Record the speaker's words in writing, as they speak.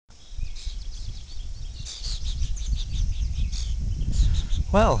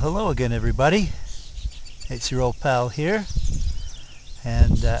Well, hello again everybody. It's your old pal here,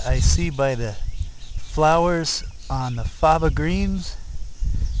 and I see by the flowers on the fava greens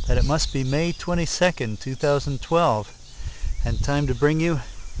that it must be May 22nd, 2012, and time to bring you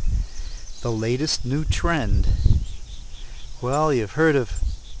the latest new trend. Well, you've heard of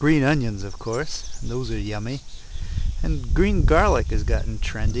green onions, of course, and those are yummy, and green garlic has gotten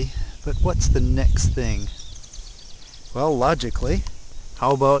trendy, but what's the next thing? Well, logically,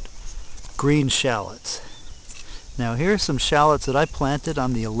 how about green shallots? Now here are some shallots that I planted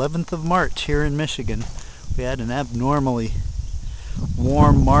on the 11th of March here in Michigan. We had an abnormally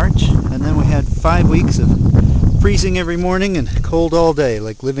warm March, and then we had 5 weeks of freezing every morning and cold all day,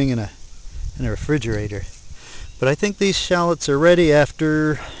 like living in a refrigerator. But I think these shallots are ready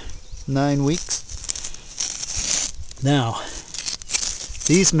after 9 weeks. Now,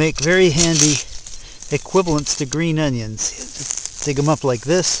 these make very handy equivalents to green onions. Just dig them up like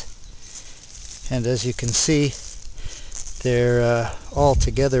this, and as you can see, they're all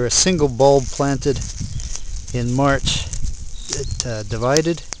together. A single bulb planted in March, it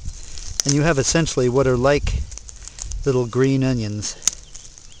divided, and you have essentially what are like little green onions.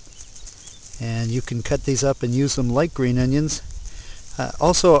 And you can cut these up and use them like green onions.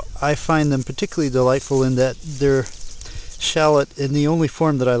 Also, I find them particularly delightful in that they're shallot in the only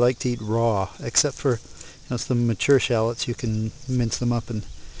form that I like to eat raw, except for some mature shallots. You can mince them up and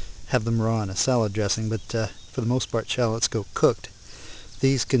have them raw in a salad dressing, but for the most part shallots go cooked.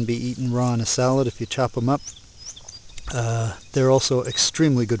 These can be eaten raw in a salad if you chop them up. They're also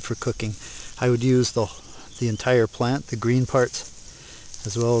extremely good for cooking. I would use the entire plant, the green parts,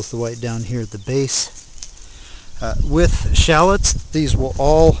 as well as the white down here at the base. With shallots, these will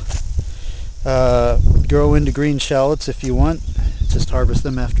all grow into green shallots if you want. Just harvest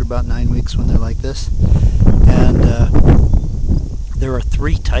them after about 9 weeks when they're like this. And there are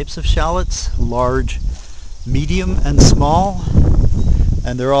 3 types of shallots: large, medium, and small.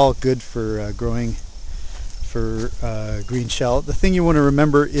 And they're all good for growing for green shallot. The thing you want to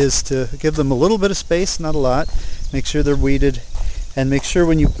remember is to give them a little bit of space, not a lot. Make sure they're weeded, and make sure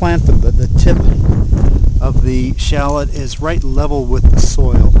when you plant them that the tip of the shallot is right level with the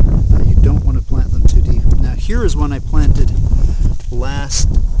soil. You don't want to plant them too deep. Now here is one I planted last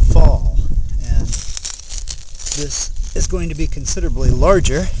fall, and this is going to be considerably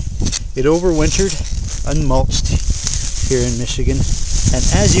larger. It overwintered unmulched here in Michigan, and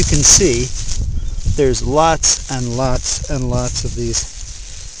as you can see, there's lots and lots and lots of these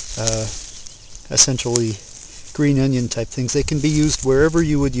essentially green onion type things. They can be used wherever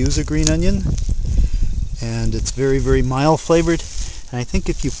you would use a green onion, and it's very, very mild flavored. And I think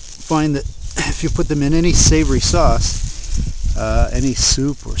if you find that if you put them in any savory sauce, any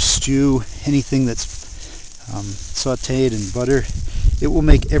soup or stew, anything that's sauteed in butter, it will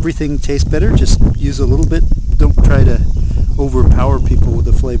make everything taste better. Just use a little bit. Don't try to overpower people with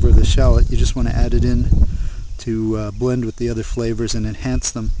the flavor of the shallot. You just want to add it in to blend with the other flavors and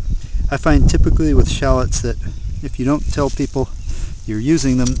enhance them. I find typically with shallots that if you don't tell people you're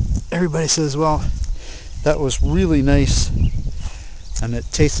using them, everybody says, well, that was really nice and it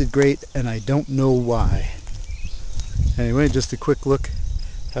tasted great and I don't know why. Anyway, just a quick look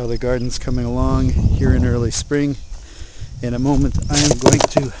how the garden's coming along here in early spring. In a moment I am going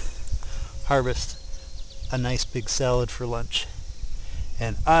to harvest a nice big salad for lunch.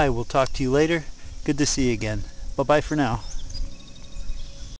 And I will talk to you later. Good to see you again. Bye-bye for now.